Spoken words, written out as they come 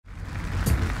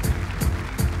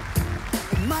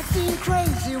Might seem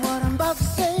crazy what I'm about to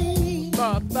say.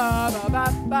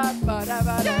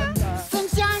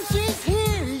 Sunshine, she's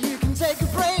here, you can take a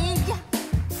break.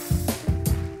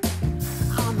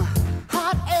 I'm a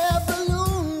hot air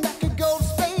balloon that could go to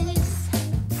space.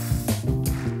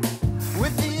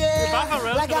 With the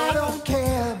air, like I don't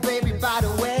care, baby, by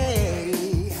the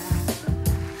way.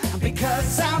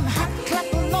 Because I'm happy, clap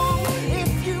along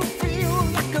if you feel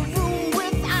like a room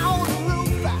without a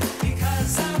roof.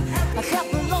 Because I'm happy, clap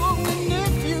along and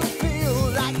if you feel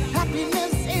like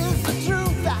happiness is the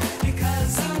truth.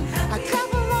 Because I'm happy,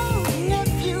 clap along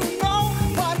if you know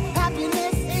what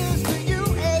happiness is to you.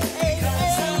 Hey, hey,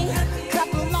 hey.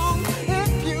 Clap along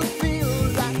if you feel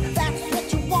like that's what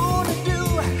you wanna do.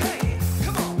 Hey,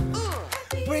 come on.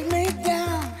 Bring me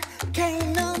down, can't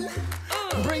none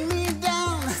bring me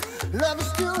down. Love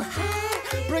is too high,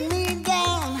 bring me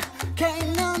down. Can't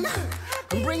none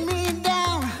bring me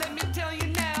down. Let me tell you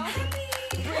now.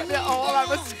 Det er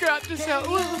hvor skørt det ser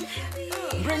ud.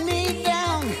 Bring me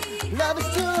down. Love is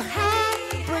too high,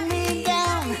 bring me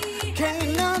down. Can't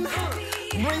none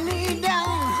bring me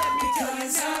down.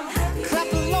 Because I'm happy.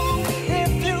 Clap along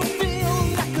if you feel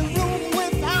like a room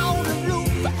without a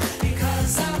roof.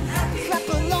 Because I'm happy. Clap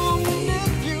along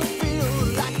if you feel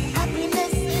like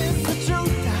happiness is the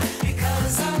truth.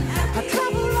 Because I'm happy.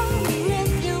 Clap along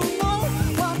if you know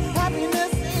what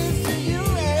happiness is to you.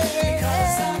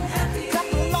 Because I'm happy. Clap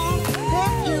along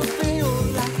if you feel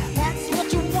like that's what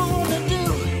you wanna do.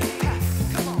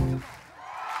 Come on.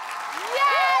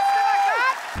 Yes, det var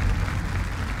godt.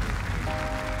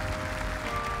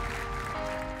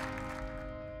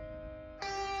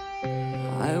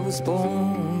 I was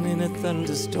born in a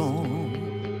thunderstorm.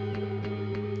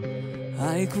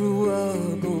 I grew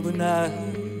up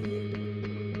overnight.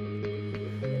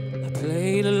 I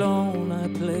played alone, I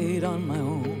played on my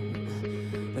own,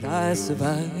 but I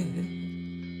survived.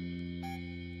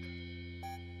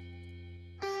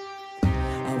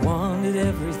 I wanted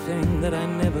everything that I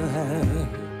never had,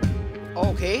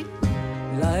 Okay.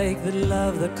 like the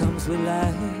love that comes with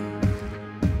life.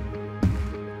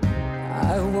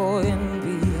 I wore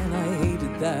envy and I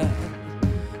hated that,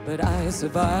 but I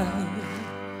survived.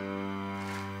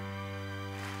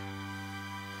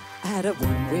 I had a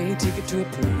one-way ticket to a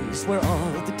place where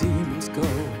all the demons go,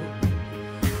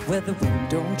 where the wind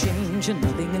don't change and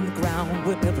nothing in the ground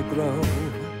will ever grow.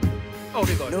 Åh,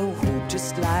 det er godt. No hope,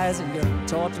 just lies, and you're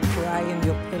taught to cry in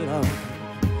your pillow,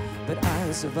 but I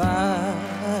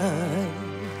survived.